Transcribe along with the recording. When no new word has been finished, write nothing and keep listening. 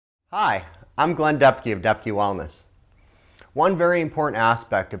Hi, I'm Glenn Depke of Depke Wellness. One very important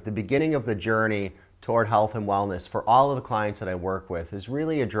aspect of the beginning of the journey toward health and wellness for all of the clients that I work with is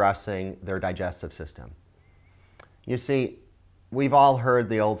really addressing their digestive system. You see, we've all heard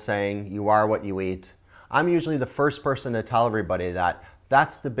the old saying, you are what you eat. I'm usually the first person to tell everybody that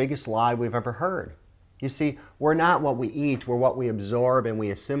that's the biggest lie we've ever heard. You see, we're not what we eat, we're what we absorb and we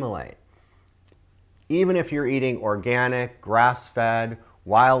assimilate. Even if you're eating organic, grass-fed,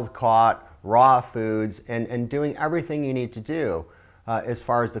 wild-caught, raw foods and doing everything you need to do as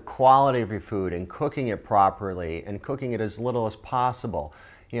far as the quality of your food and cooking it properly and cooking it as little as possible,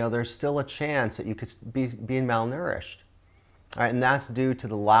 there's still a chance that you could be malnourished. All right, and that's due to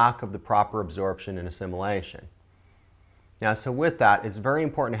the lack of the proper absorption and assimilation. Now, so with that, it's very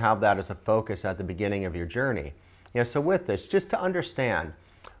important to have that as a focus at the beginning of your journey. So with this, just to understand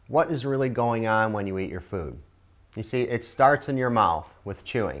what is really going on when you eat your food. You see, it starts in your mouth with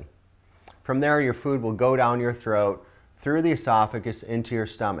chewing. From there, your food will go down your throat, through the esophagus, into your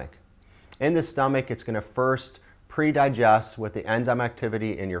stomach. In the stomach, it's going to first pre-digest with the enzyme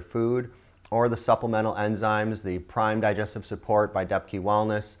activity in your food or the supplemental enzymes, the Prime Digestive Support by Depke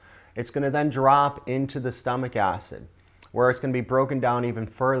Wellness. It's going to then drop into the stomach acid, where it's going to be broken down even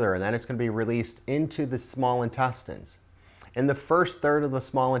further, and then it's going to be released into the small intestines. In the first third of the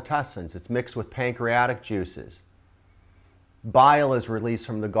small intestines, it's mixed with pancreatic juices. Bile is released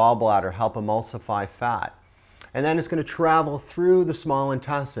from the gallbladder, help emulsify fat. And then it's going to travel through the small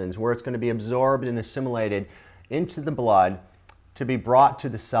intestines where it's going to be absorbed and assimilated into the blood to be brought to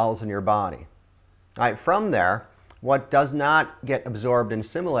the cells in your body. All right, from there, what does not get absorbed and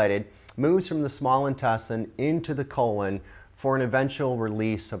assimilated moves from the small intestine into the colon for an eventual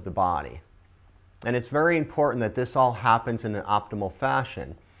release of the body. And it's very important that this all happens in an optimal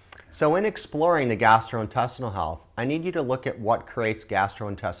fashion. So in exploring the gastrointestinal health, I need you to look at what creates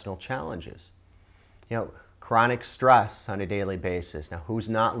gastrointestinal challenges. Chronic stress on a daily basis. Now, who's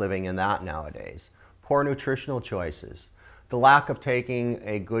not living in that nowadays? Poor nutritional choices. The lack of taking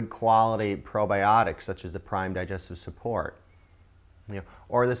a good quality probiotic, such as the Prime Digestive Support.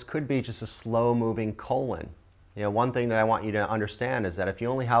 Or this could be just a slow-moving colon. One thing that I want you to understand is that if you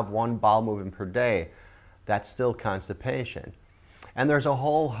only have one bowel movement per day, that's still constipation. And there's a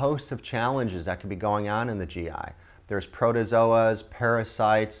whole host of challenges that could be going on in the GI. There's protozoas,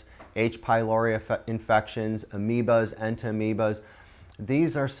 parasites, H. pylori infections, amoebas, entamoebas.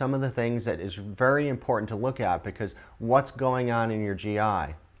 These are some of the things that is very important to look at because what's going on in your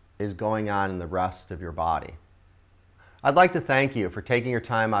GI is going on in the rest of your body. I'd like to thank you for taking your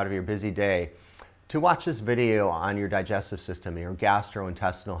time out of your busy day to watch this video on your digestive system and your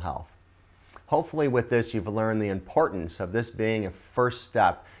gastrointestinal health. Hopefully with this you've learned the importance of this being a first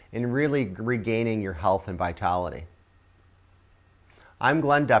step in really regaining your health and vitality. I'm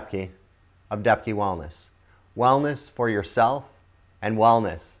Glenn Depke of Depke Wellness. Wellness for yourself and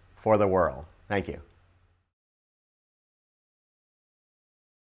wellness for the world. Thank you.